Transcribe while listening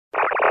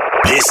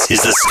This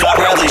is the Scott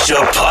Radley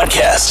Show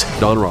podcast.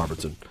 Don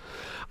Robertson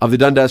of the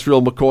Dundas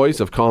Real McCoys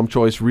of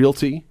ComChoice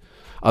Realty.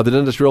 The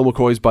Dundas Real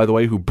McCoys, by the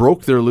way, who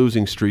broke their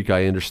losing streak,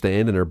 I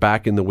understand, and are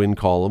back in the win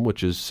column,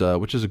 which is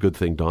a good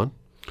thing, Don.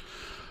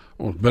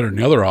 Well, it's better than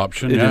the other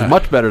option. It is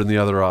much better than the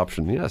other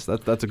option. Yes,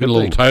 that's a good thing. A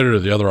little tighter to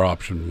the other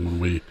option when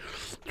we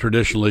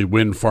traditionally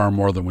win far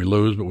more than we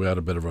lose, but we had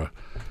a bit of a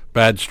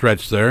bad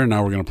stretch there, and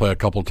now we're going to play a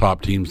couple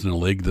top teams in the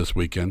league this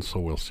weekend, so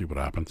we'll see what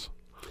happens.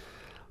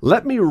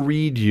 Let me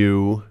read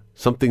you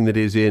something that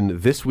is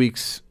in this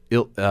week's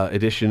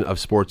edition of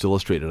Sports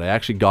Illustrated. I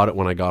actually got it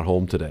when I got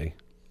home today,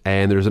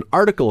 and there's an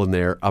article in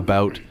there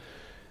about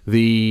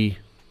the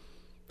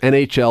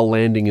NHL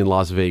landing in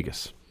Las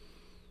Vegas.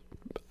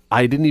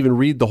 I didn't even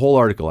read the whole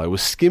article. I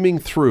was skimming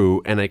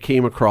through, and I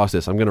came across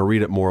this. I'm going to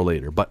read it more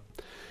later, but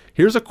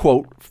here's a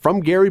quote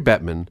from Gary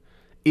Bettman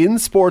in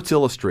Sports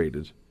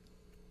Illustrated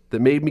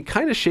that made me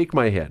kind of shake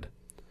my head.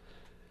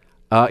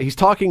 He's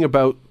talking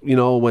about,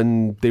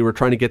 when they were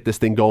trying to get this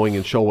thing going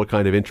and show what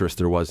kind of interest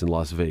there was in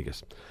Las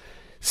Vegas.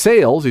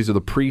 Sales, these are the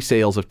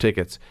pre-sales of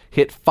tickets,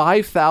 hit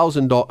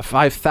 5,000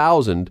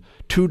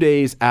 2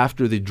 days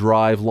after the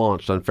drive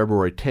launched on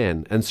February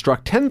 10 and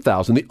struck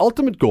 10,000, the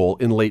ultimate goal,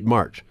 in late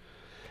March.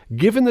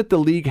 Given that the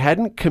league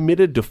hadn't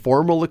committed to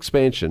formal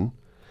expansion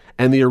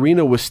and the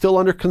arena was still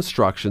under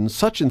construction,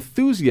 such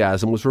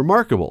enthusiasm was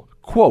remarkable.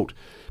 Quote,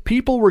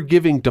 people were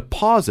giving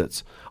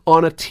deposits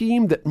on a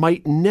team that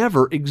might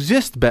never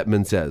exist,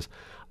 Bettman says.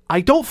 I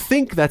don't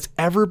think that's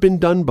ever been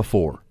done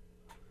before.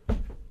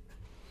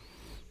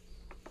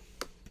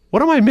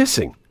 What am I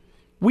missing?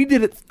 We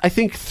did it, I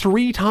think,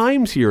 3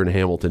 times here in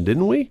Hamilton,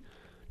 didn't we?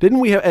 Didn't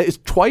we have, it's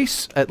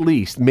twice at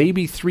least,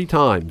 maybe 3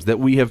 times, that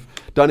we have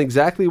done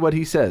exactly what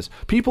he says.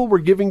 People were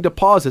giving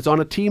deposits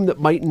on a team that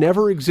might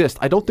never exist.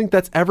 I don't think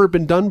that's ever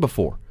been done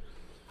before.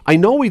 I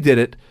know we did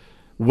it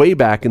way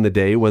back in the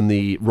day when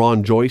the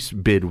Ron Joyce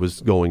bid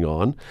was going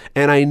on,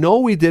 and I know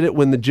we did it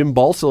when the Jim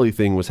Balsillie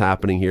thing was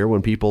happening here,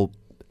 when people,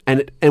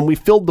 and we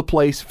filled the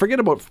place, forget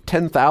about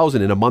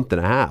 10,000 in a month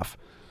and a half.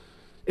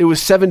 It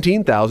was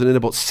 17,000 in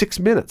about 6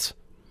 minutes.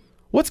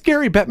 What's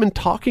Gary Bettman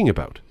talking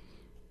about?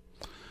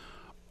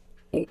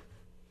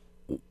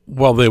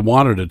 Well, they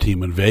wanted a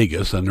team in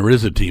Vegas, and there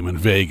is a team in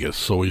Vegas,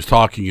 so he's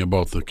talking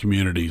about the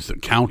communities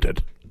that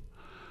counted.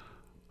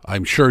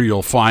 I'm sure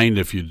you'll find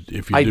if you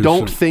I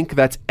don't think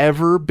that's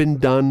ever been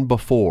done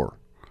before.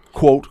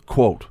 Quote,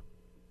 quote.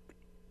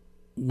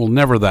 Well,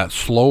 never that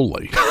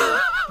slowly.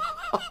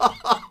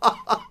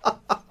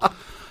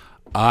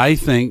 I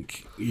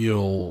think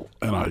you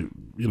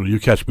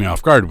catch me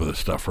off guard with this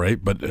stuff,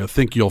 right? But I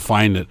think you'll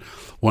find that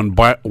when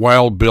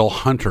Wild Bill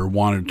Hunter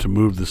wanted to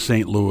move the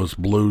St. Louis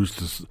Blues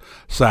to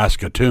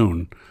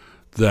Saskatoon,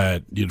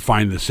 that you'd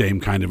find the same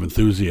kind of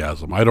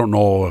enthusiasm. I don't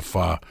know if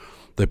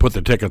they put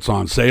the tickets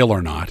on sale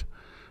or not,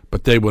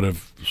 but they would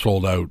have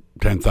sold out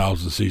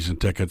 10,000 season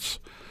tickets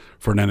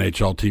for an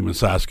NHL team in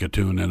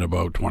Saskatoon in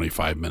about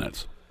 25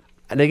 minutes.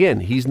 And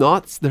again,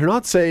 they're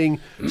not saying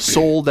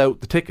sold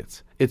out the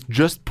tickets. It's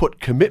just put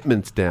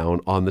commitments down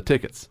on the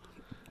tickets.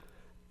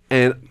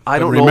 And I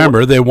don't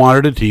remember they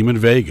wanted a team in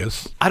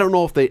Vegas. I don't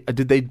know if they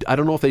did. I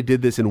don't know if they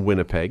did this in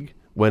Winnipeg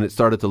when it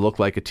started to look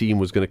like a team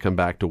was going to come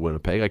back to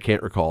Winnipeg. I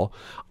can't recall.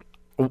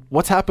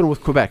 What's happened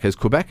with Quebec? Has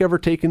Quebec ever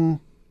taken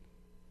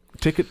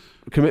ticket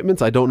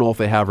commitments? I don't know if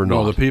they have or not.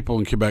 No, the people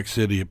in Quebec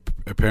City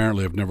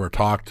apparently have never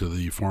talked to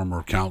the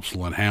former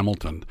council in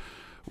Hamilton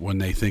when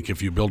they think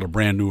if you build a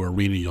brand new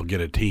arena, you'll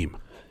get a team.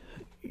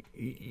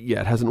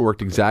 Yeah, it hasn't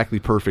worked exactly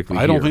perfectly.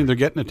 I don't think they're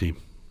getting a team.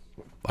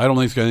 I don't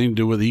think it's got anything to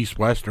do with East,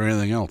 West, or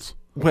anything else.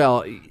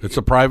 Well, it's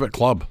a private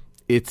club.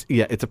 It's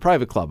a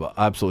private club.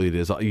 Absolutely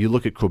it is. You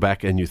look at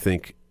Quebec and you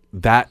think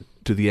that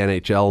to the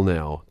NHL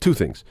now, 2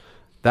 things.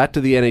 That to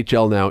the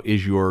NHL now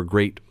is your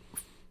great,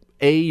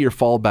 your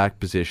fallback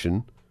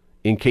position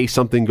in case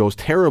something goes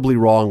terribly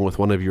wrong with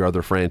one of your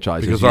other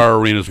franchises. Because our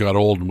arena's got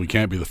old and we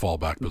can't be the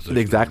fallback position.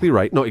 Exactly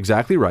right. No,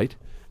 exactly right.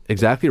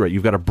 Exactly right.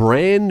 You've got a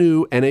brand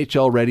new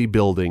NHL-ready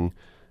building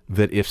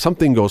that if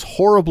something goes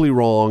horribly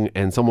wrong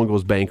and someone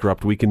goes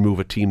bankrupt, we can move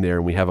a team there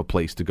and we have a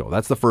place to go.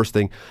 That's the first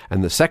thing.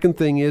 And the second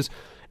thing is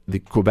the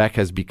Quebec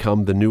has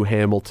become the new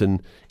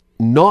Hamilton,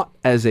 not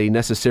as a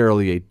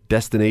necessarily a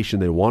destination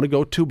they want to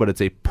go to, but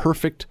it's a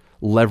perfect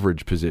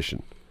leverage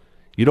position.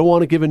 You don't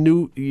want to give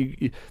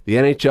the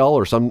NHL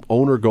or some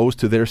owner goes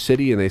to their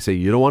city and they say,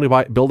 you don't want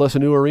to build us a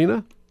new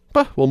arena?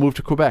 We'll move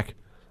to Quebec.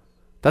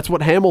 That's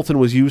what Hamilton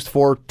was used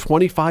for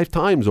 25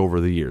 times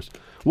over the years.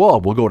 Well,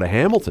 we'll go to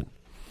Hamilton.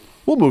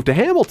 We'll move to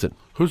Hamilton.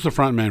 Who's the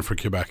front man for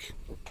Quebec?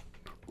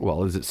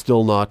 Well, is it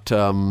still not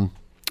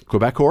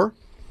Quebecor?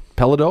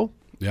 Pelado?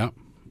 Yeah.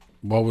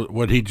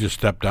 What he just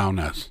stepped down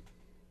as?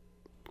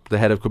 The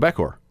head of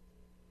Quebecor.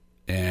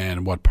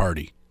 And what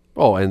party?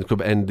 Oh, and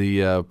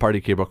the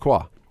Parti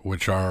Québécois.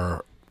 Which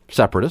are?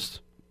 Separatists.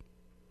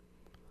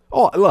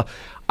 Oh, look,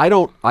 I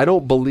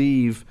don't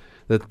believe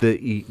that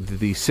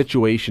the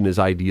situation is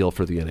ideal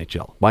for the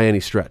NHL by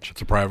any stretch.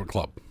 It's a private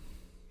club.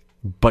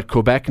 But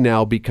Quebec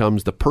now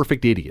becomes the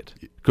perfect idiot.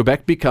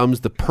 Quebec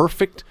becomes the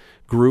perfect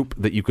group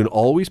that you can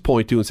always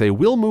point to and say,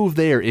 we'll move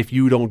there if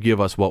you don't give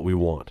us what we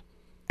want.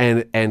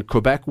 And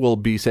Quebec will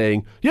be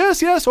saying,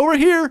 yes, over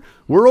here.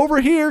 We're over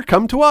here.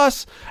 Come to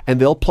us. And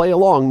they'll play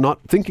along,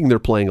 not thinking they're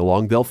playing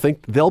along. They'll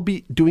think they'll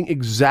be doing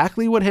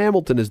exactly what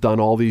Hamilton has done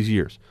all these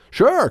years.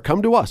 Sure,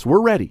 come to us. We're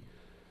ready.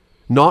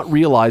 Not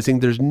realizing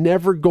there's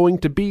never going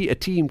to be a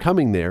team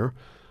coming there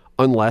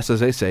unless,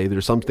 as I say,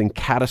 there's something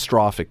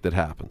catastrophic that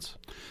happens.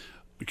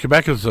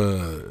 Quebec is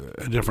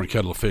a different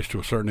kettle of fish to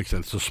a certain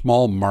extent. It's a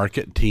small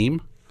market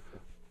team.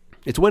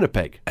 It's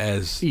Winnipeg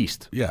as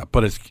East. Yeah,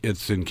 but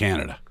it's in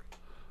Canada.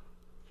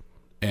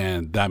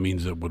 And that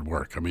means it would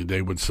work. I mean,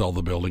 they would sell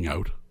the building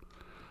out.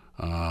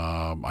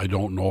 I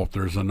don't know if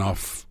there's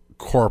enough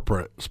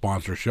corporate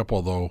sponsorship,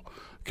 although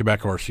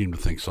Quebecers seem to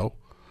think so.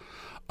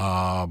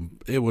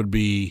 It would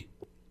be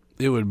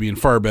in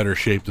far better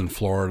shape than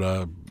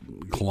Florida,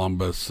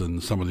 Columbus,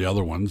 and some of the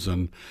other ones.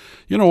 And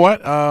you know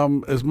what?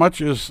 As much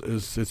as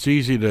it's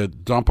easy to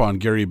dump on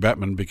Gary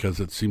Bettman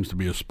because it seems to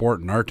be a sport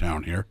in our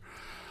town here,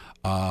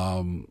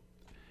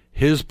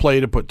 his play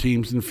to put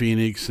teams in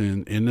Phoenix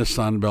and in the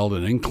Sun Belt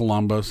and in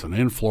Columbus and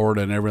in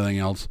Florida and everything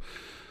else,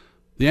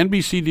 the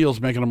NBC deal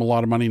is making them a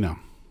lot of money now.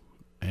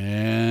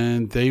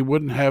 And they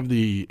wouldn't have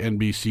the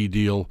NBC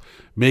deal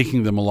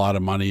making them a lot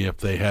of money if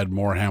they had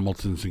more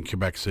Hamiltons in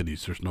Quebec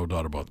cities. There's no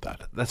doubt about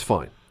that. That's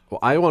fine. Well,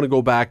 I want to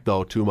go back,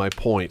 though, to my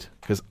point,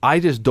 because I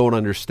just don't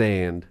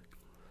understand.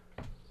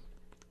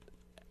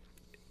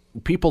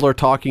 People are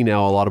talking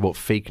now a lot about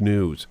fake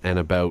news and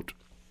about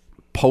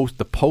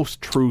the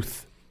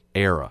post-truth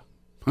era.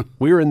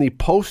 We're in the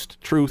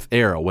post-truth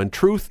era when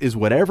truth is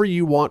whatever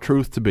you want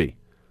truth to be.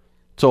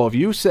 So if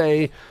you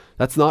say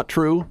that's not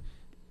true,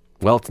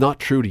 well, it's not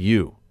true to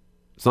you.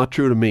 It's not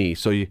true to me.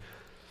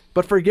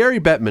 But for Gary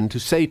Bettman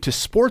to say to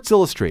Sports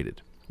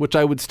Illustrated, which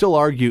I would still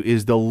argue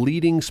is the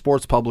leading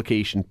sports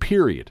publication,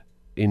 period,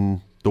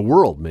 in the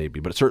world maybe,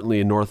 but certainly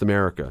in North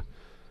America,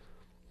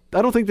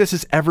 I don't think this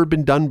has ever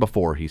been done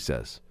before, he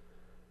says.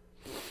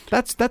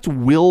 That's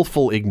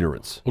willful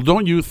ignorance. Well,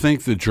 don't you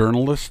think the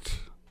journalist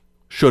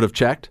should have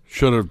checked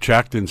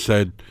and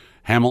said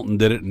Hamilton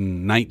did it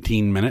in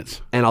 19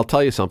 minutes? And I'll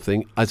tell you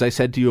something. As I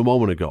said to you a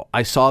moment ago,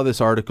 I saw this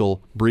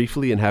article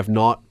briefly and have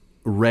not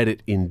read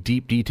it in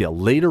deep detail.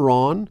 Later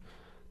on,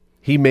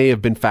 he may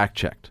have been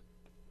fact-checked.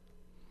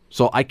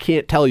 So I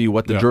can't tell you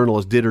what the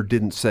journalist did or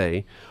didn't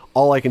say.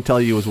 All I can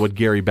tell you is what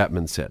Gary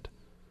Bettman said.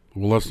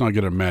 Well, let's not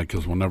get him mad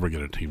because we'll never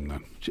get a team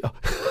then. Yeah,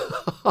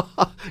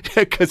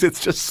 because it's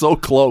just so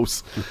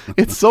close.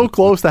 It's so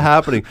close to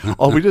happening.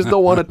 Oh, we just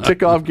don't want to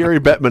tick off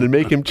Gary Bettman and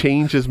make him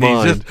change his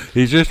mind.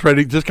 He's just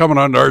ready, just coming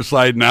on our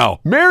side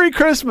now. Merry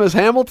Christmas,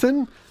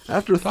 Hamilton.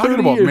 After 30 Talking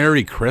about years.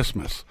 Merry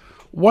Christmas.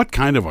 What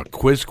kind of a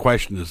quiz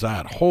question is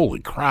that? Holy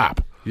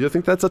crap. You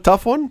think that's a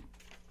tough one?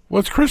 Well,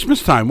 it's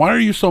Christmas time. Why are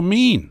you so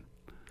mean?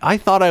 I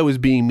thought I was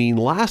being mean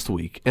last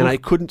week, and I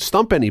couldn't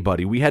stump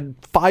anybody. We had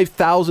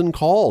 5,000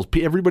 calls.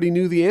 Everybody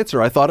knew the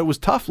answer. I thought it was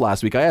tough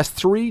last week. I asked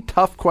 3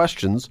 tough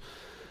questions,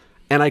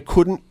 and I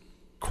couldn't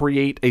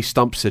create a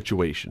stump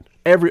situation.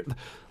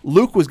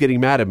 Luke was getting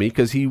mad at me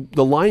because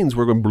the lines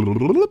were going,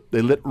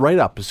 they lit right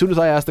up as soon as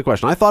I asked the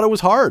question. I thought it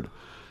was hard,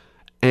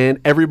 and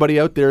everybody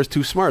out there is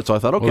too smart. So I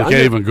thought, okay, well,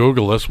 can't even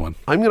Google this one.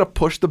 I'm going to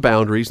push the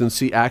boundaries and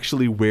see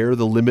actually where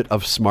the limit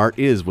of smart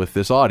is with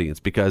this audience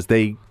because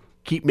they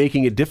keep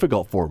making it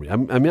difficult for me.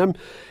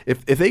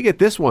 If they get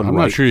this one right, I'm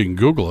not sure you can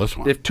Google this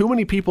one. If too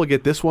many people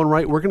get this one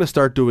right, we're going to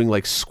start doing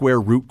like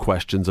square root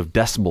questions of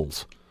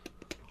decimals.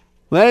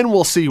 Then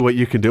we'll see what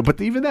you can do.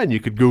 But even then, you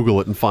could Google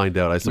it and find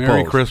out, I suppose.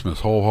 Merry Christmas,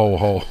 ho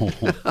ho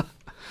ho.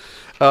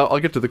 I'll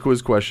get to the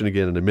quiz question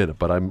again in a minute,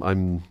 but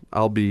I'm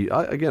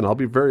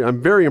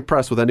very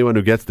impressed with anyone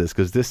who gets this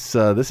because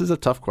this is a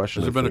tough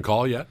question. Has there been a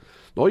call yet?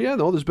 Oh yeah,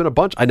 no, there's been a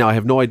bunch. I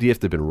have no idea if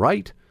they've been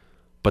right,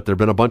 but there've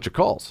been a bunch of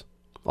calls.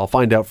 I'll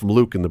find out from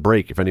Luke in the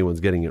break if anyone's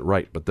getting it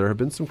right, but there have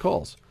been some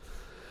calls.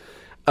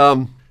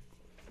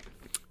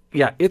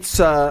 It's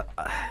I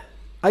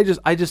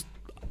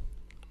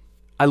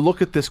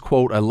look at this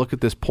quote, I look at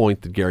this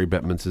point that Gary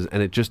Bettman says,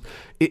 and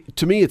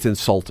to me it's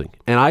insulting.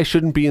 And I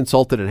shouldn't be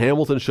insulted, and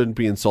Hamilton shouldn't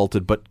be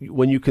insulted, but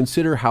when you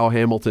consider how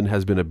Hamilton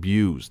has been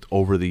abused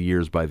over the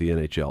years by the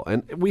NHL,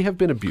 and we have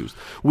been abused.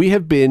 We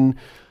have been,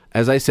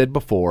 as I said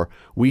before,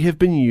 we have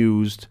been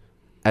used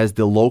as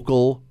the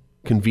local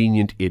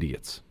convenient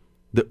idiots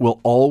that will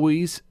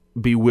always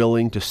be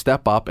willing to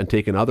step up and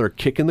take another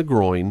kick in the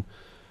groin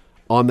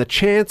on the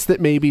chance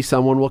that maybe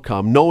someone will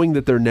come, knowing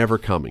that they're never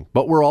coming.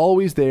 But we're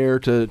always there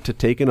to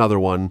take another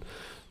one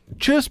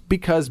just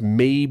because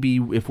maybe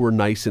if we're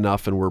nice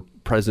enough and we're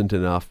present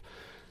enough,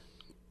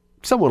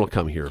 someone will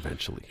come here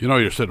eventually. You know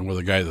you're sitting with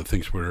a guy that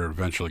thinks we're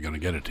eventually going to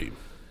get a team.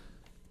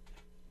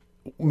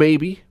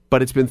 Maybe,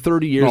 but it's been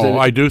 30 years. No,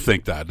 I do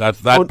think that. That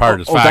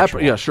part is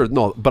factual. Yeah, sure.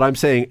 No, but I'm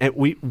saying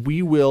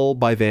we will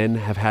by then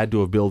have had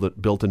to have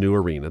built a new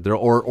arena there,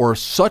 or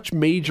such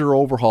major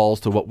overhauls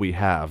to what we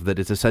have that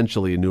it's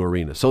essentially a new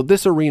arena. So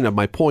this arena,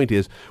 my point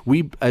is,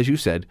 we, as you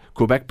said,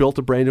 Quebec built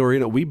a brand new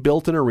arena. We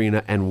built an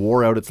arena and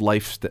wore out its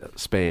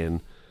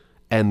lifespan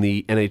and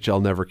the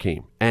NHL never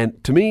came.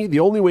 And to me,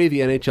 the only way the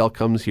NHL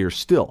comes here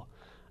still,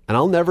 and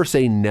I'll never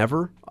say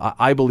never,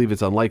 I believe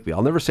it's unlikely,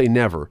 I'll never say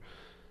never,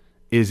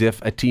 is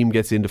if a team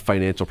gets into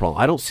financial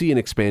problems. I don't see an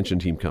expansion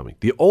team coming.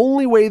 The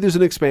only way there's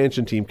an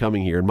expansion team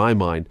coming here, in my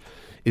mind,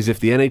 is if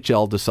the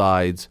NHL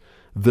decides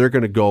they're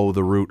going to go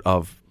the route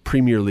of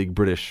Premier League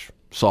British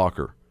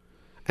soccer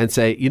and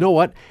say, you know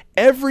what,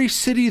 every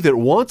city that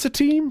wants a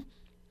team,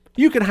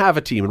 you can have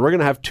a team, and we're going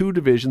to have two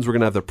divisions. We're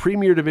going to have the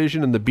Premier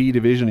Division and the B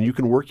Division, and you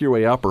can work your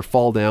way up or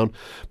fall down.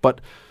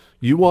 But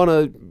you want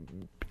to,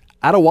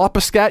 at a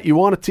Wapiskat, you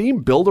want a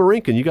team, build a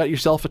rink, and you got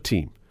yourself a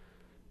team.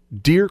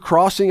 Deer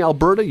Crossing,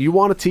 Alberta, you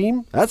want a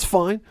team? That's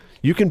fine.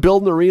 You can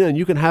build an arena, and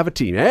you can have a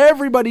team.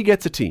 Everybody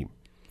gets a team.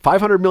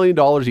 $500 million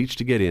each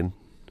to get in.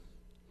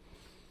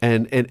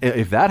 And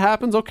if that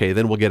happens, okay,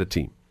 then we'll get a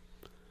team.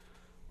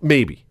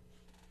 Maybe.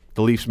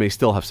 The Leafs may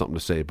still have something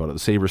to say about it. The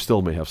Sabres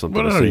still may have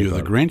something to say about it. What are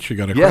you, the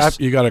Grinch?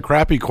 You got a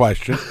crappy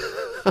question.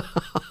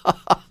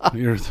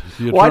 You're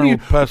the eternal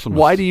pessimist.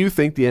 Why do you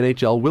think the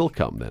NHL will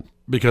come then?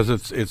 Because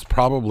it's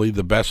probably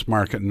the best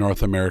market in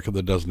North America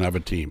that doesn't have a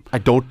team. I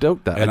don't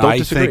doubt that. And I don't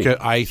disagree.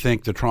 I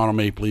think the Toronto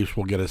Maple Leafs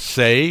will get a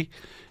say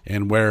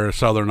in where a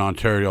Southern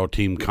Ontario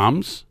team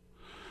comes.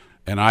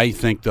 And I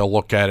think they'll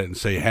look at it and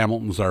say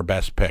Hamilton's our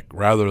best pick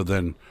rather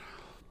than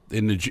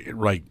in the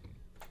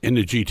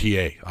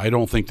GTA. I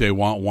don't think they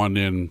want one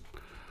in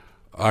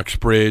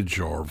Uxbridge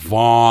or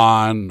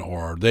Vaughan,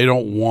 or they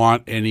don't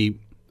want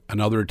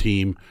another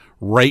team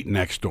right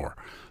next door.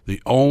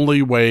 The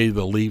only way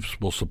the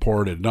Leafs will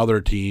support another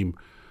team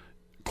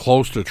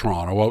close to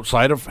Toronto,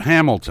 outside of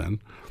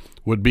Hamilton,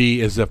 would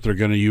be as if they're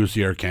going to use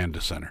the Air Canada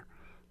Centre.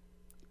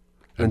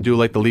 And do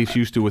like the Leafs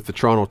used to with the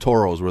Toronto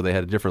Toros, where they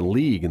had a different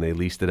league and they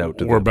leased it out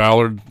to them. Or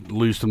Ballard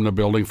leased them the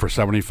building for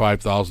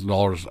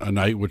 $75,000 a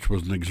night, which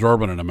was an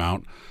exorbitant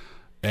amount,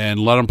 and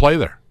let them play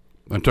there.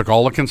 And took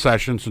all the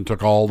concessions and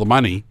took all the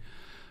money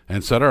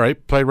and said, all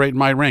right, play right in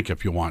my rink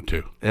if you want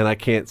to. And I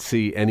can't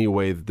see any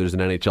way that there's an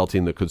NHL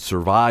team that could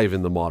survive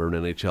in the modern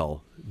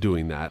NHL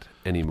doing that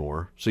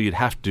anymore. So you'd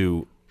have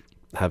to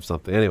have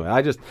something. Anyway,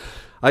 I just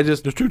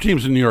there's two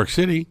teams in New York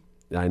City.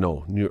 I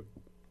know.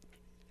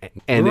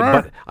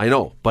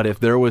 But if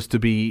there was to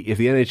be, if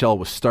the NHL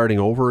was starting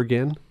over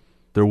again,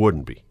 there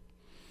wouldn't be.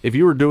 If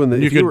you were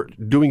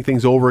doing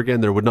things over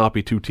again, there would not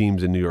be two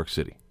teams in New York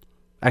City.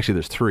 Actually,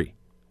 there's three.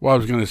 Well, I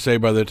was going to say,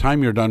 by the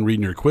time you're done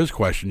reading your quiz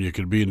question, you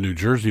could be in New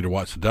Jersey to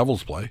watch the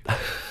Devils play.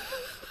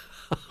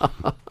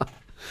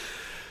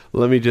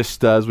 Let me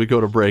just, as we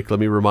go to break, let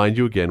me remind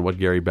you again what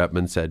Gary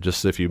Bettman said,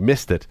 just if you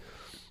missed it,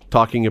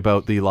 talking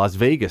about the Las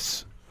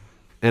Vegas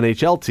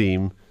NHL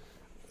team,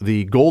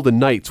 the Golden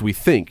Knights, we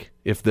think,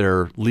 if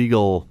their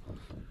legal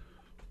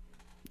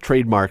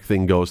trademark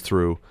thing goes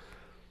through,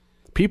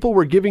 people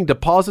were giving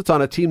deposits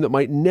on a team that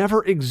might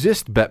never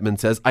exist, Bettman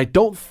says. I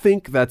don't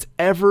think that's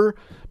ever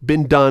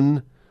been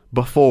done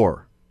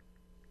before.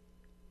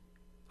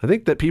 I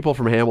think that people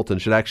from Hamilton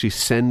should actually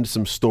send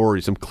some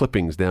stories, some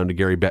clippings down to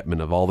Gary Bettman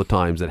of all the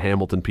times that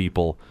Hamilton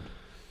people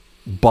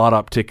bought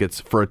up tickets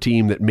for a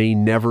team that may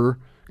never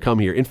come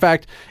here. In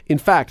fact,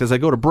 as I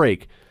go to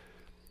break,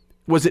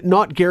 was it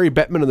not Gary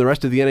Bettman and the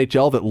rest of the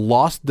NHL that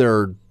lost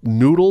their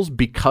noodles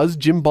because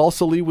Jim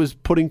Balsillie was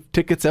putting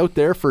tickets out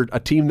there for a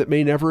team that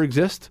may never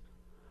exist?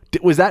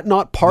 Was that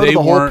not part of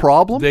the whole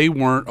problem? They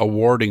weren't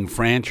awarding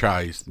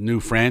new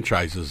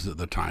franchises at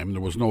the time.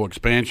 There was no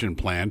expansion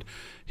planned.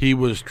 He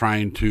was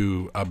trying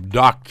to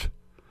abduct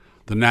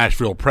the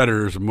Nashville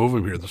Predators and move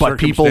them here. But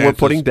people were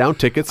putting down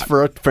tickets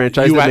for a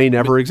franchise that may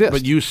never exist.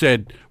 But you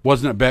said,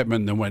 wasn't it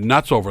Bettman that went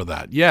nuts over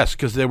that? Yes,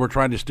 because they were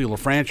trying to steal a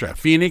franchise.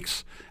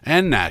 Phoenix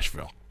and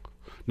Nashville.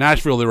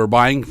 Nashville, they were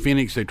buying.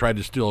 Phoenix, they tried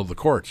to steal the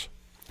courts.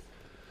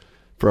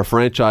 For a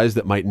franchise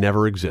that might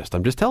never exist.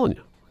 I'm just telling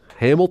you.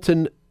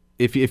 Hamilton,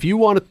 if you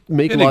want to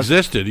make it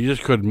existed. You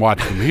just couldn't watch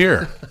them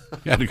here.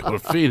 You had to go to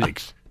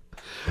Phoenix.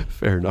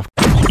 Fair enough.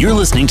 You're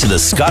listening to The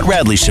Scott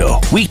Radley Show,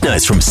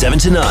 weeknights from 7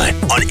 to 9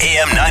 on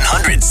AM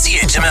 900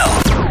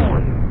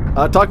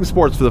 CHML. Talking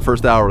sports for the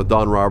first hour with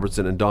Don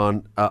Robertson. And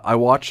Don, I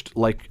watched,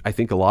 like I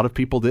think a lot of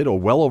people did, or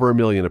well over 1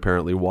 million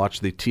apparently,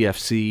 watched the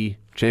TFC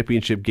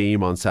championship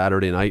game on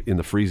Saturday night in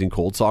the freezing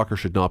cold. Soccer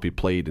should not be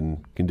played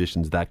in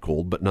conditions that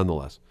cold, but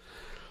nonetheless.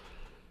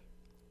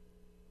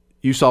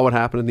 You saw what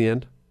happened in the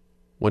end?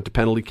 Went to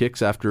penalty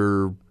kicks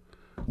after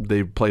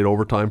they played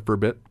overtime for a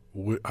bit?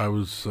 I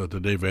was at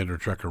the Dave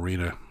Vanderchuk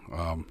Arena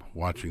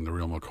watching the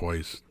Real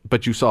McCoys.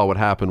 But you saw what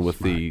happened with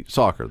the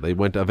soccer. They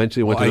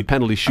eventually went to the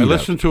penalty shootout. I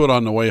listened to it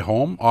on the way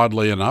home,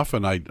 oddly enough,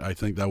 and I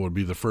think that would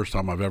be the first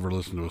time I've ever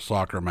listened to a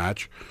soccer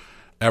match,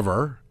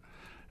 ever.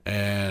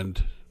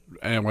 And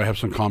I have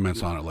some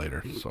comments on it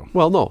later. So.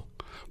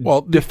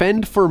 Well,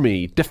 defend for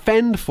me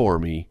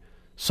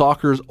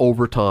soccer's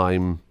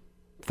overtime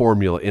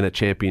formula in a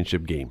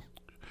championship game.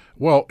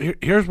 Well,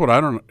 here's what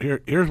I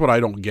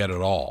don't get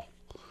at all.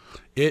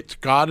 It's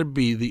got to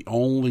be the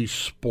only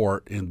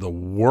sport in the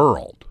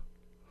world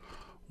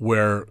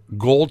where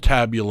goal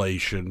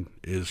tabulation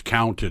is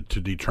counted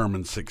to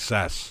determine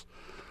success,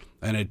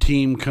 and a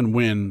team can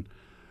win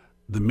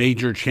the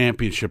major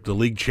championship, the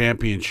league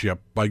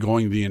championship, by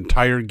going the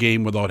entire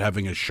game without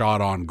having a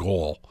shot on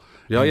goal.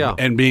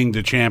 And being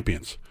the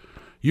champions.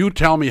 You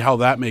tell me how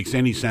that makes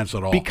any sense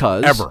at all.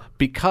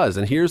 Because,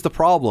 and here's the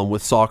problem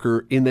with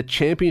soccer in the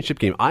championship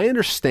game. I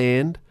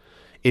understand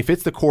if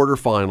it's the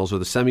quarterfinals or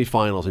the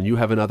semifinals and you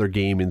have another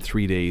game in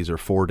 3 days or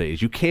 4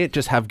 days, you can't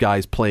just have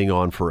guys playing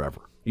on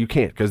forever. You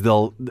can't, because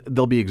they'll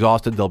be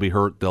exhausted, they'll be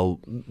hurt, they'll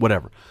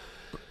whatever.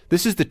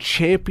 This is the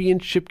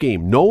championship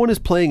game. No one is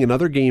playing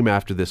another game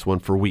after this one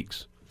for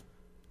weeks.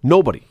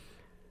 Nobody.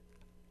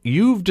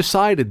 You've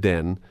decided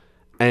then,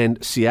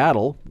 and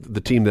Seattle,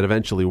 the team that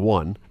eventually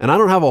won, and I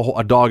don't have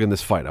a dog in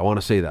this fight. I want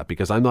to say that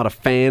because I'm not a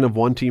fan of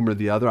one team or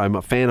the other. I'm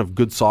a fan of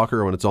good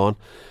soccer when it's on.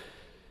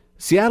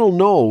 Seattle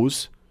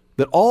knows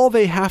that all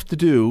they have to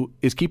do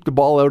is keep the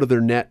ball out of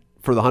their net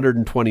for the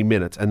 120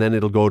 minutes, and then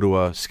it'll go to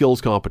a skills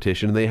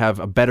competition, and they have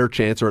a better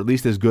chance, or at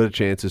least as good a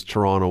chance as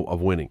Toronto,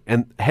 of winning.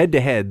 And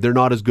head-to-head, they're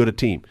not as good a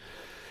team.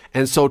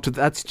 And so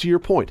that's to your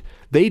point.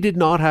 They did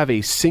not have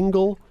a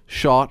single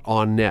shot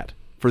on net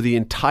for the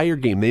entire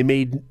game. They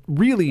made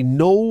really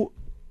no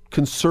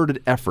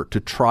concerted effort to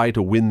try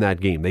to win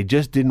that game. They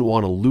just didn't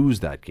want to lose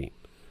that game.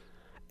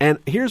 And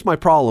here's my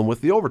problem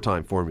with the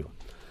overtime formula.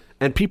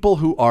 And people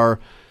who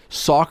are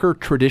soccer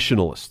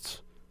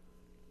traditionalists,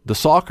 the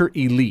soccer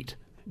elite,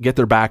 get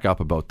their back up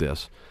about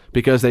this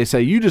because they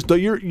say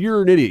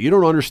you're an idiot. You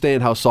don't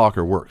understand how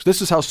soccer works.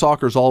 This is how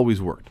soccer's always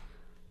worked.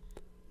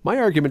 My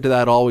argument to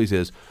that always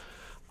is,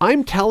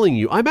 I'm telling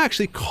you, I'm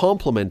actually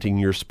complimenting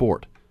your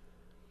sport.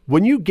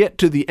 When you get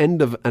to the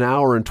end of an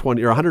hour and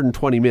 20 or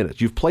 120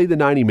 minutes, you've played the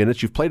 90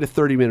 minutes, you've played a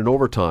 30-minute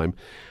overtime,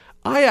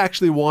 I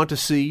actually want to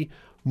see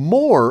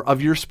more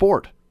of your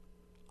sport.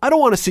 I don't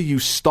want to see you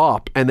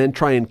stop and then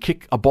try and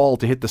kick a ball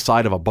to hit the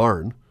side of a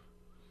barn,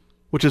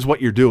 which is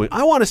what you're doing.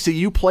 I want to see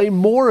you play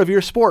more of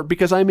your sport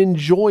because I'm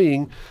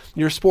enjoying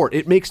your sport.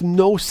 It makes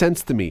no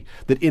sense to me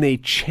that in a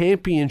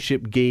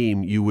championship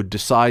game you would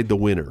decide the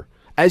winner,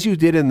 as you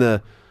did in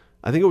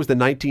I think it was the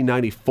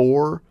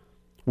 1994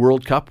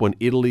 World Cup when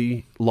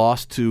Italy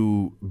lost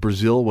to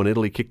Brazil, when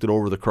Italy kicked it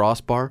over the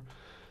crossbar.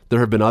 There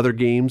have been other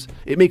games.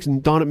 It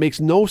makes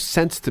no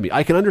sense to me.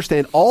 I can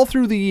understand all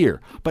through the year,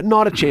 but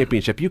not a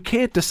championship. You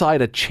can't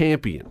decide a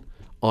champion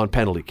on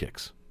penalty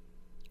kicks.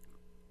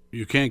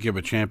 You can't give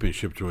a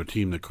championship to a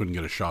team that couldn't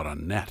get a shot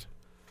on net.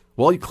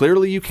 Well,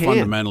 clearly you can.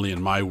 Fundamentally,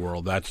 in my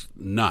world, that's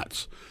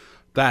nuts.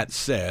 That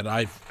said,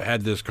 I've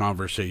had this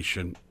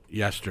conversation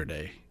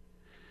yesterday,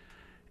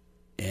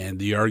 and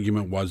the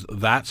argument was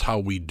that's how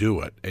we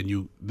do it,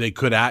 and they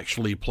could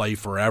actually play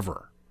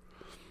forever.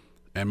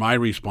 And my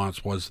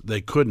response was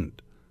they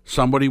couldn't.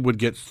 Somebody would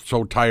get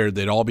so tired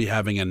they'd all be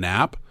having a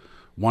nap.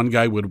 One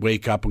guy would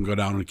wake up and go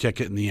down and kick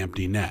it in the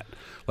empty net.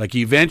 Like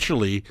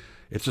eventually,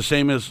 it's the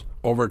same as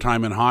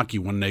overtime in hockey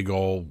when they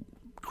go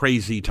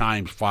crazy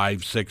times,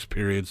 5-6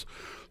 periods.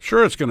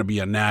 Sure, it's going to be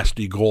a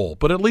nasty goal,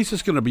 but at least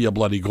it's going to be a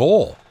bloody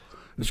goal.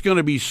 It's going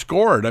to be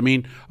scored. I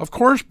mean, of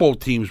course both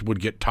teams would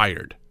get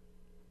tired.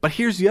 But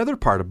here's the other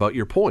part about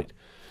your point.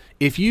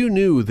 If you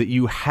knew that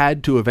you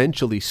had to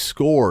eventually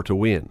score to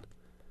win,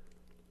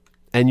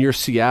 and you're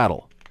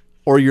Seattle,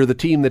 or you're the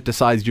team that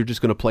decides you're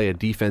just going to play a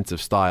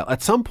defensive style,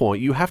 at some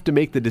point you have to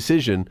make the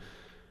decision,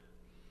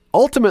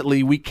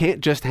 ultimately we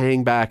can't just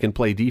hang back and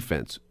play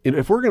defense.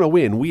 If we're going to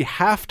win, we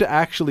have to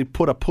actually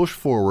put a push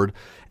forward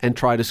and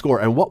try to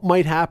score. And what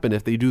might happen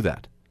if they do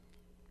that?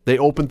 They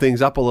open things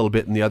up a little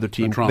bit, and the other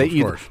team,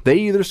 they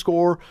either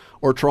score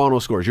or Toronto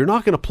scores. You're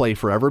not going to play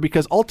forever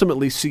because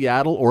ultimately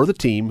Seattle or the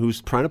team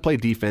who's trying to play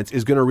defense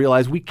is going to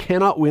realize we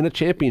cannot win a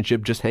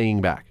championship just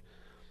hanging back.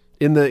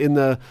 In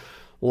the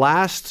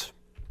last,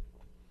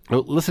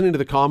 listening to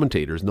the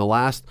commentators, in the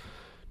last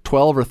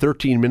 12 or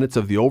 13 minutes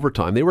of the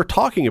overtime, they were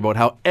talking about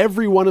how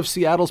every one of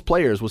Seattle's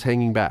players was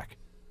hanging back.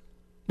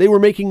 They were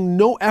making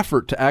no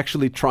effort to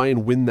actually try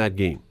and win that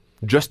game,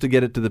 just to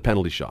get it to the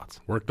penalty shots.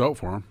 Worked out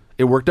for them.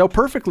 It worked out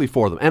perfectly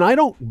for them. And I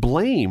don't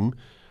blame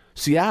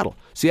Seattle.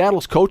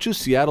 Seattle's coaches,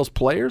 Seattle's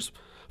players,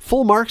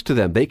 full marks to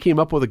them. They came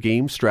up with a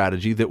game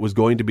strategy that was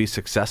going to be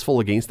successful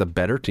against a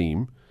better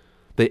team.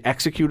 They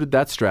executed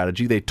that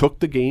strategy. They took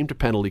the game to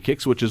penalty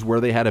kicks, which is where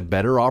they had a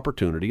better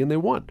opportunity, and they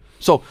won.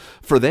 So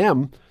for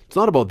them, it's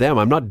not about them.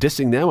 I'm not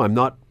dissing them. I'm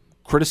not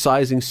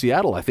criticizing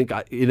Seattle. I think,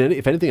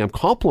 if anything, I'm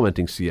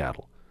complimenting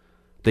Seattle.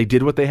 They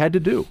did what they had to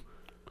do.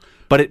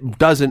 But it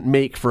doesn't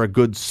make for a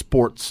good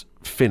sports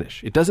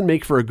finish. It doesn't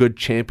make for a good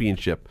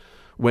championship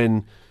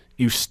when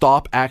you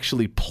stop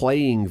actually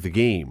playing the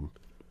game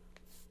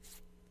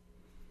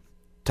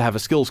to have a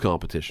skills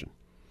competition.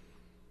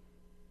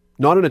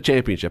 Not in a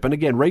championship. And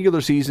again, regular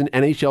season,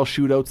 NHL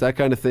shootouts, that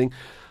kind of thing,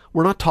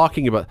 we're not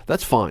talking about.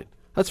 That's fine.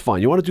 That's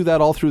fine. You want to do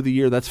that all through the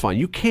year, that's fine.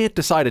 You can't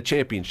decide a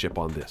championship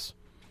on this.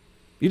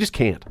 You just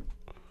can't.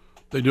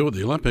 They do it with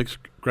the Olympics.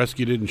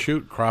 Gretzky didn't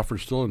shoot.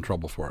 Crawford's still in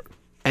trouble for it.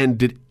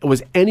 And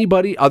was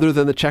anybody other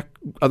than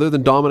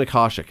Dominik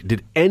Hasek,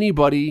 did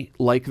anybody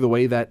like the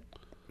way that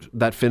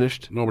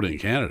finished? Nobody in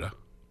Canada.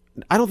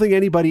 I don't think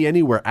anybody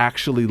anywhere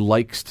actually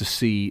likes to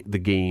see the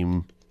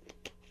game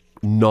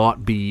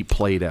not be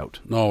played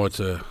out. No,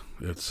 it's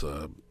It's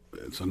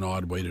an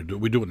odd way to do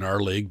it. We do it in our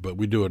league, but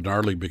we do it in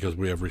our league because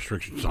we have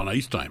restrictions on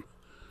ice time.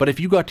 But if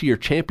you got to your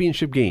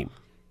championship game,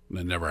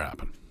 That never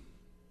happened.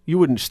 you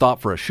wouldn't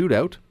stop for a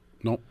shootout.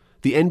 Nope.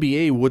 The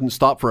NBA wouldn't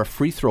stop for a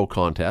free throw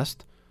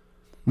contest.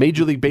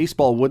 Major League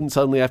Baseball wouldn't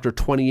suddenly, after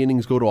 20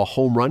 innings, go to a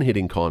home run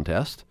hitting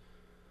contest.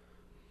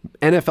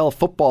 NFL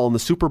football and the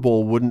Super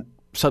Bowl wouldn't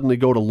suddenly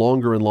go to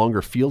longer and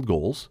longer field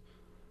goals.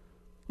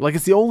 Like,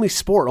 it's the only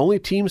sport, only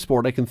team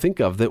sport I can think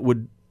of that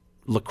would.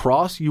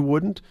 Lacrosse, you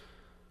wouldn't.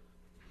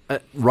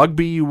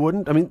 Rugby, you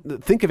wouldn't. I mean,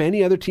 think of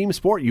any other team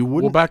sport, you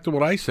wouldn't. Well, back to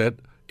what I said.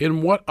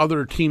 In what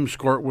other team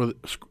sport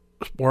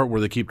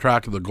where they keep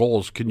track of the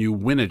goals can you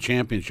win a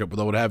championship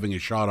without having a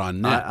shot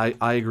on net?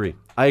 I agree.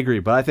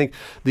 But I think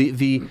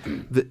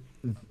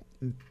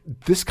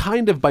this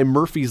kind of by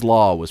Murphy's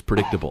Law was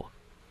predictable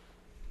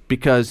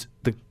because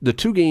the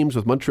two games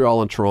with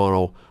Montreal and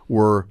Toronto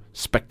were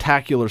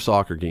spectacular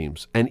soccer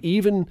games, and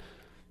even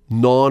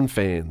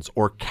non-fans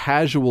or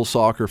casual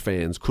soccer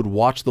fans could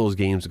watch those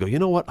games and go, you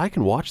know what, I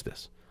can watch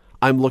this.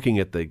 I'm looking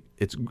at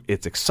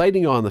it's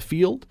exciting on the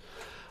field.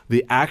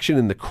 The action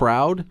in the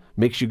crowd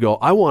makes you go,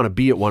 I want to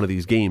be at one of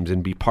these games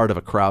and be part of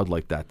a crowd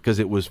like that because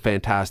it was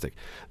fantastic.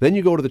 Then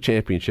you go to the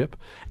championship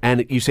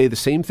and you say the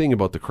same thing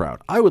about the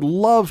crowd. I would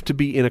love to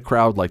be in a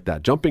crowd like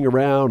that, jumping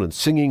around and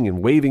singing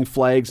and waving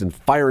flags and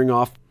firing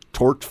off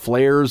torch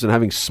flares and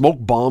having smoke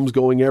bombs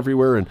going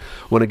everywhere. And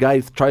when a guy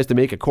tries to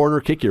make a corner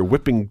kick, you're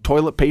whipping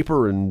toilet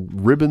paper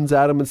and ribbons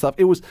at him and stuff.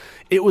 It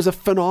was a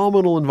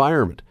phenomenal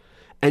environment.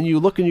 And you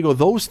look and you go,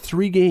 those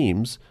three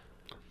games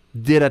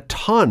did a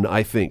ton,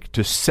 I think,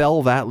 to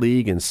sell that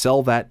league and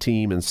sell that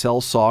team and sell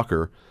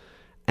soccer.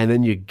 And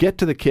then you get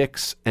to the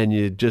kicks and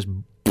you just,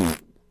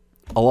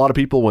 a lot of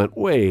people went,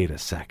 wait a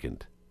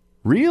second.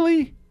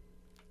 Really?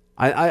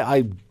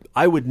 I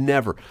would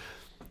never.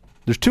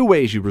 There's two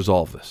ways you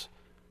resolve this.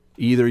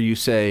 Either you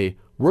say,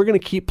 we're going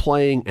to keep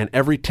playing and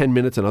every 10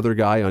 minutes another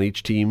guy on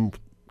each team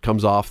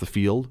comes off the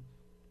field,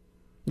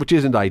 which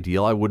isn't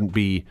ideal. I wouldn't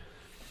be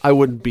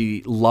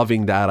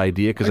loving that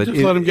idea because just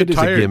let them get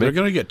tired. They're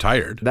going to get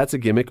tired. That's a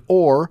gimmick.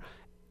 Or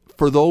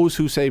for those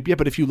who say, yeah,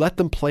 but if you let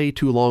them play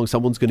too long,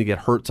 someone's going to get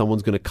hurt,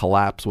 someone's going to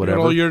collapse, whatever.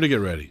 You got all year to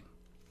get ready.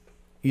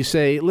 You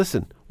say,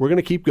 listen, we're going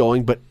to keep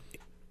going, but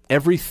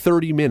every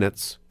 30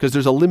 minutes, because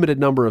there's a limited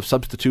number of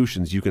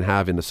substitutions you can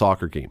have in a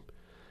soccer game.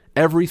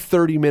 Every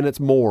 30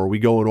 minutes more, we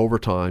go in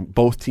overtime.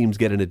 Both teams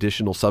get an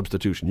additional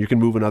substitution. You can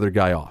move another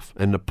guy off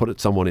and put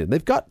someone in.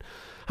 They've got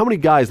how many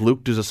guys,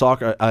 Luke, does an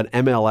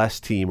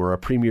MLS team or a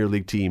Premier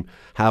League team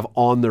have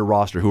on their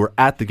roster who are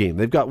at the game?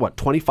 They've got, what,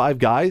 25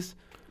 guys?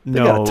 They've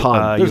got a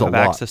ton. There's you have a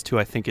lot. access to,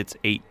 I think it's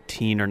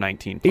 18 or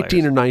 19 players.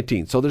 18 or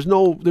 19. So there's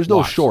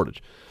no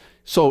shortage.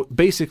 So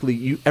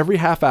basically, every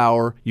half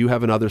hour, you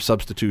have another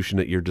substitution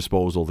at your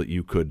disposal that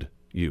you could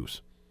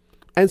use.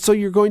 And so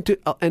you're going to,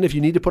 and if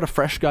you need to put a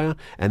fresh guy on,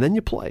 and then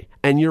you play.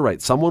 And you're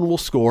right, someone will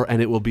score,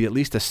 and it will be at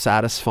least a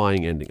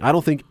satisfying ending. I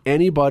don't think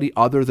anybody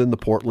other than the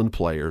Portland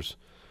players,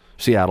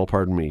 Seattle,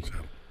 pardon me,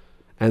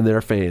 and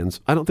their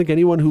fans, I don't think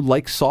anyone who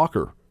likes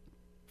soccer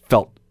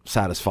felt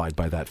satisfied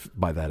by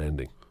that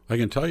ending. I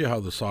can tell you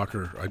how the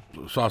soccer,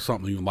 I saw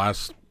something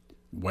the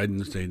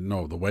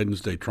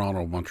Wednesday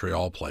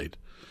Toronto-Montreal played.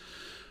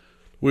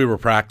 We were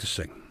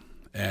practicing,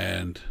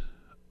 and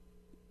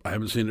I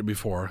haven't seen it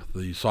before.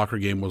 The soccer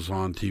game was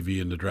on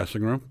TV in the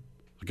dressing room.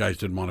 The guys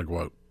didn't want to go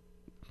out.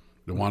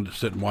 They wanted to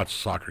sit and watch the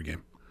soccer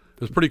game.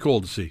 It was pretty cool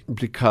to see.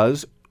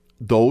 Because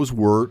those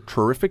were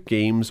terrific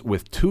games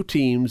with two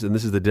teams, and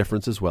this is the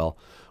difference as well,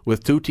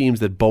 with two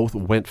teams that both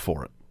went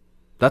for it.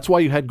 That's why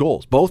you had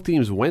goals. Both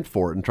teams went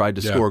for it and tried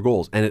to score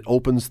goals, and it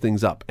opens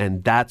things up.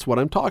 And that's what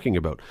I'm talking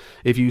about.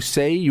 If you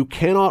say you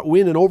cannot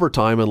win in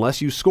overtime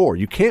unless you score,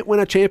 you can't win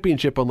a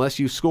championship unless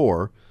you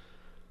score,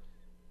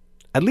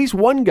 at least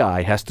one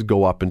guy has to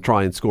go up and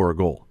try and score a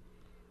goal,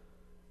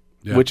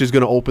 which is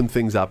going to open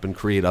things up and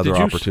create other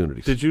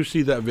opportunities. Did you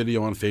see that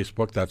video on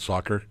Facebook, that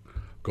soccer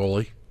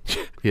goalie?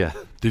 Yeah.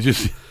 Did you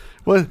see?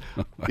 Well,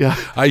 yeah.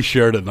 I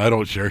shared it, and I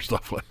don't share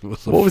stuff like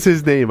this. What was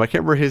his name? I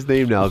can't remember his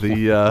name now.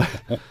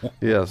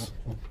 Yes.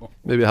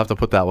 Maybe I have to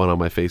put that one on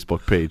my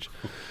Facebook page.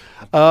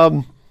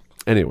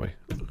 Anyway,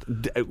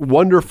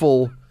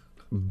 wonderful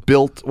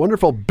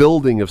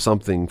building of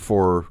something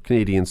for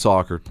Canadian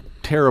soccer.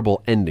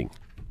 Terrible ending.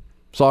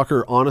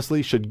 Soccer,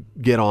 honestly, should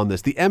get on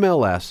this. The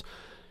MLS,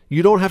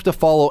 you don't have to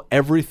follow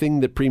everything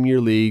that Premier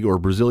League or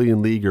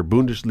Brazilian League or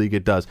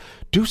Bundesliga does.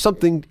 Do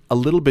something a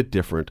little bit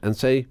different and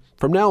say,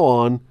 from now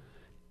on,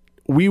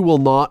 we will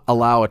not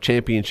allow a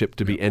championship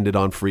to be ended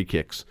on free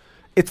kicks.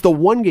 It's the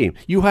one game.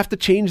 You have to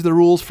change the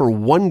rules for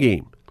one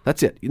game.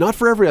 That's it. Not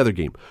for every other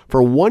game.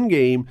 For one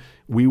game,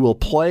 we will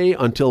play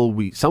until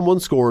someone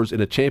scores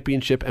in a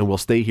championship, and we'll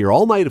stay here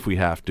all night if we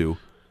have to,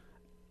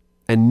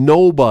 and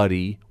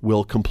nobody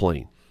will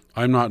complain.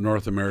 I'm not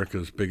North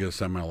America's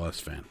biggest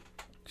MLS fan,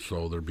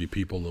 so there'd be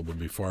people that would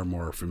be far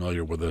more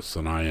familiar with this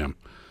than I am.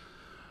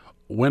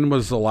 When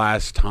was the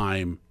last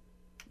time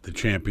the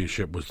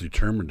championship was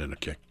determined in a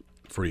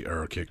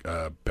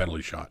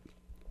penalty shot?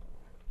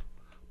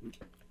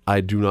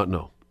 I do not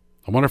know.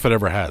 I wonder if it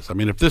ever has. I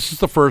mean, if this is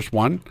the first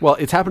one. Well,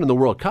 it's happened in the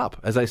World Cup.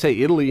 As I say,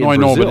 Italy and I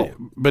Brazil.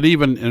 know, but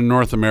even in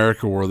North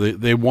America where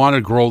they want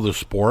to grow the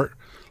sport.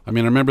 I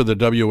mean, I remember the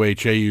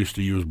WHA used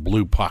to use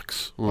blue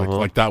pucks.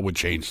 Like that would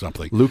change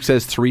something. Luke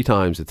says 3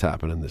 times it's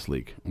happened in this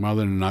league. Well,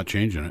 they're not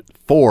changing it.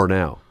 4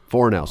 now.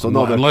 So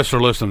unless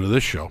they're listening to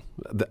this show.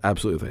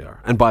 Absolutely they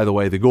are. And by the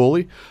way, the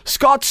goalie,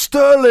 Scott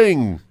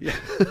Sterling. Yeah.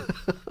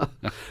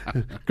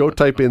 Go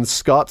type in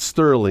Scott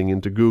Sterling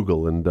into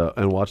Google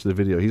and watch the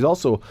video. He's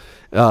also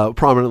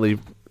prominently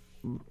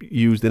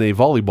used in a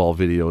volleyball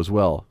video as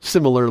well,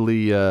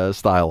 similarly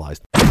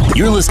stylized.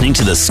 You're listening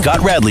to The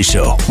Scott Radley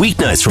Show,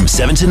 weeknights from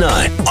 7 to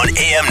 9 on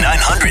AM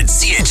 900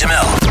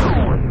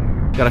 CHML.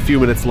 Got a few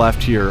minutes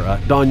left here.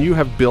 Don, you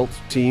have built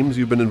teams.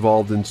 You've been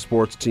involved in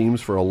sports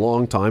teams for a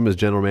long time as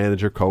general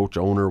manager, coach,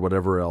 owner,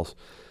 whatever else.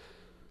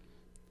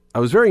 I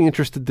was very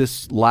interested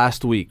this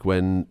last week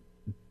when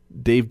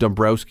Dave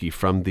Dombrowski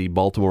from the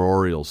Baltimore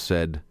Orioles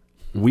said,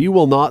 we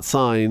will not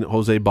sign Dan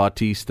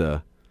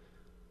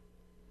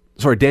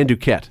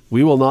Duquette.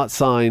 We will not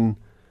sign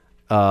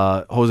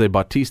Jose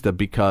Bautista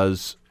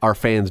because our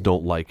fans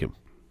don't like him.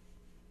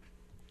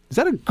 Is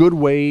that a good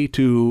way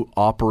to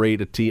operate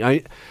a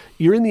team?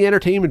 You're in the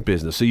entertainment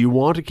business, so you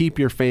want to keep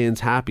your fans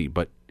happy,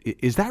 but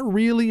is that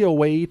really a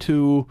way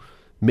to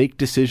make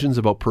decisions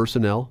about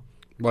personnel?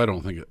 Well, I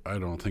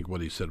don't think what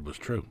he said was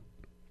true.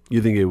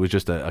 You think it was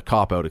just a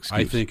cop-out excuse?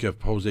 I think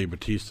if Jose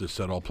Bautista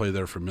said, I'll play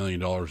there for $1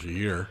 million a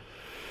year,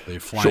 they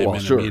fly him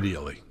in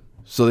immediately.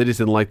 So they just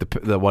didn't like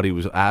what he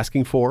was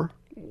asking for?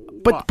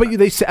 But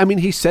they say, I mean,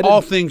 he said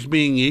all things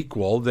being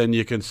equal, then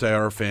you can say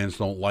our fans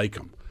don't like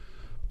him.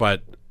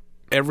 But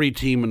every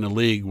team in the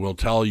league will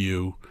tell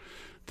you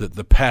that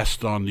the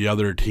pest on the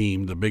other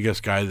team, the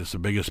biggest guy that's the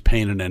biggest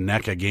pain in the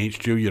neck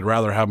against you, you'd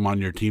rather have him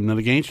on your team than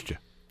against you.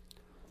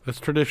 That's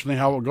traditionally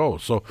how it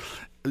goes. So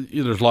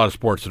there's a lot of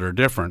sports that are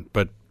different,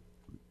 but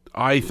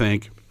I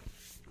think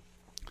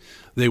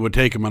they would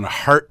take him in a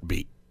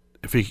heartbeat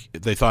if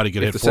they thought he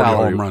could hit 40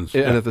 home runs.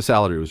 And if the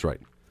salary was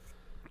right.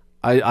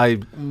 I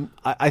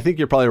think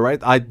you're probably right.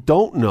 I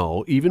don't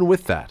know, even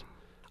with that,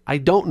 I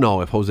don't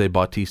know if Jose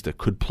Bautista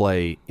could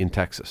play in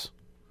Texas.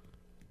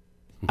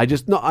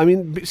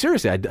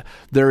 Seriously,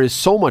 there is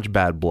so much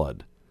bad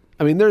blood.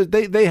 I mean,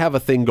 they have a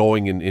thing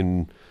going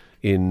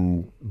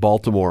in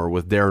Baltimore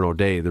with Darren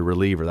O'Day, the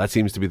reliever. That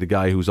seems to be the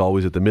guy who's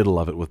always at the middle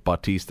of it with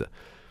Bautista.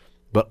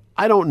 But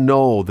I don't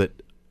know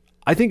that.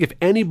 I think if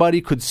anybody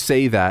could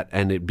say that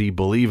and it be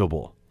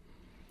believable,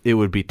 it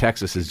would be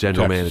Texas's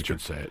general manager.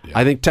 Could say it, yeah.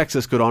 I think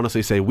Texas could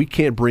honestly say, we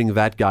can't bring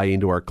that guy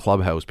into our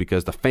clubhouse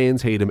because the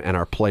fans hate him and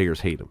our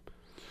players hate him.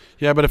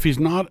 Yeah, but if he's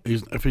not a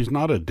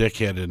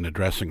dickhead in the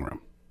dressing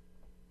room,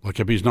 like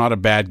if he's not a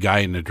bad guy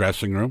in the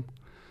dressing room,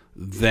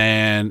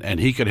 then and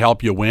he could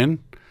help you win.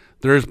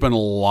 There's been a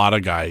lot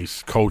of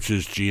guys,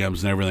 coaches,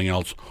 GMs, and everything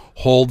else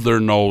hold their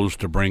nose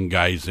to bring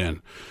guys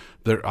in.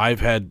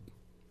 I've had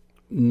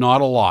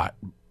not a lot,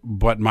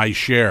 but my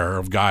share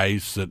of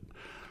guys that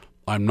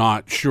I'm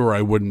not sure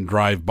I wouldn't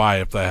drive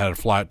by if they had a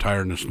flat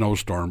tire in a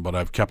snowstorm, but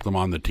I've kept them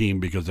on the team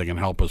because they can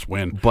help us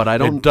win.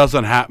 But it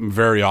doesn't happen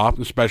very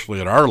often,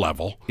 especially at our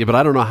level. Yeah, but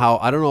I don't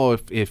know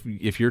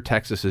if you're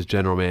Texas's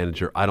general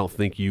manager, I don't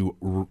think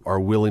you are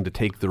willing to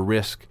take the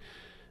risk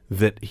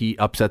that he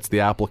upsets the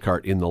apple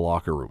cart in the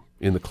locker room,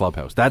 in the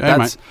clubhouse.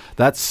 That's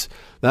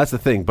the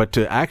thing. But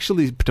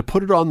to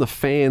put it on the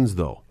fans,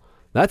 though,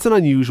 that's an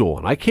unusual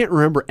one. I can't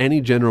remember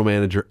any general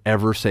manager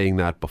ever saying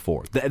that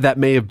before. That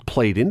may have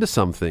played into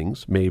some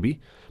things, maybe,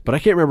 but I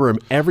can't remember him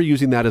ever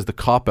using that as the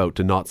cop-out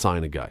to not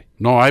sign a guy.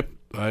 No,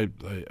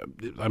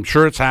 I'm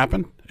sure it's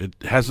happened. It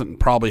hasn't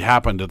probably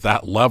happened at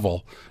that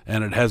level,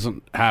 and it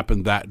hasn't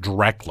happened that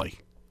directly.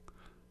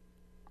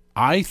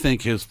 I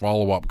think his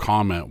follow-up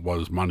comment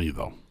was money,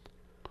 though,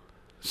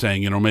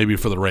 saying, maybe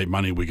for the right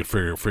money we could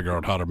figure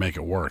out how to make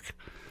it work.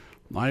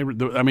 I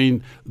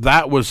mean,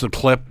 that was the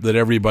clip that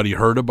everybody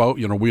heard about.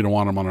 We don't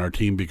want him on our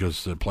team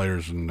because the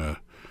players and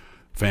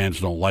fans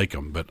don't like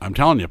him. But I'm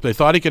telling you, if they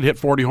thought he could hit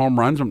 40 home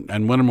runs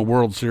and win him a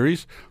World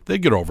Series,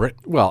 they'd get over it.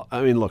 Well,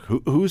 I mean, look,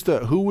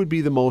 who would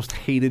be the most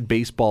hated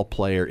baseball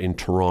player in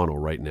Toronto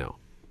right now?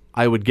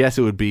 I would guess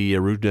it would be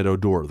Rougned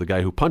Odor, the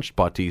guy who punched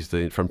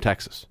Bautista from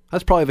Texas.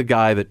 That's probably the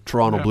guy that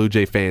Toronto Blue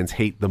Jay fans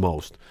hate the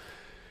most.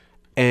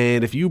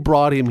 And if you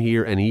brought him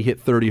here and he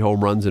hit 30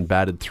 home runs and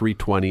batted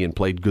 .320 and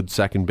played good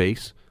second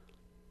base,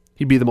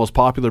 he'd be the most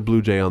popular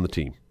Blue Jay on the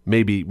team,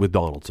 maybe with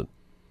Donaldson.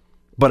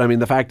 But, I mean,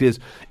 the fact is,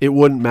 it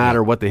wouldn't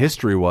matter what the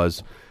history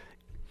was.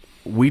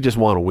 We just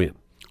want to win.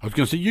 I was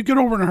going to say, you get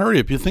over in a hurry.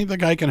 If you think the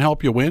guy can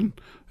help you win,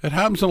 it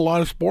happens in a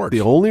lot of sports. The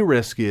only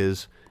risk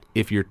is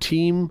if your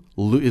team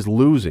is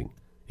losing,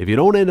 if you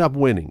don't end up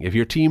winning, if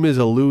your team is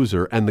a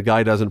loser and the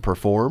guy doesn't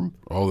perform.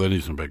 Oh, then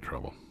he's in big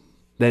trouble.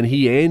 Then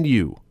he and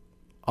you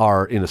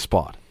are in a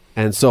spot.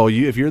 And so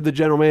if you're the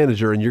general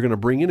manager and you're going to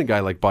bring in a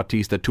guy like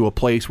Bautista to a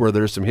place where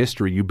there's some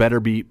history, you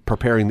better be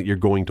preparing that you're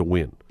going to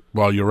win.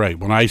 Well, you're right.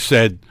 When I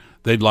said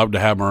they'd love to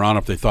have him around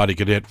if they thought he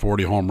could hit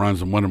 40 home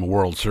runs and win him a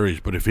World Series,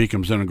 but if he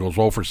comes in and goes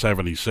 0 for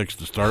 76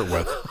 to start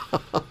with,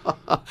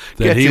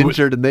 gets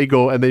injured and they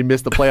go and they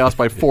miss the playoffs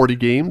by 40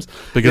 games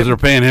because they're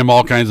paying him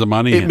all kinds of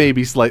money. It may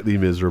be slightly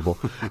miserable.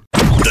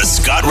 The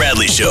Scott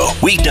Radley Show,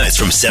 weeknights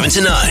from 7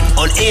 to 9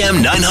 on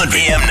AM 900.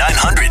 AM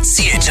 900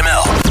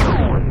 CHML.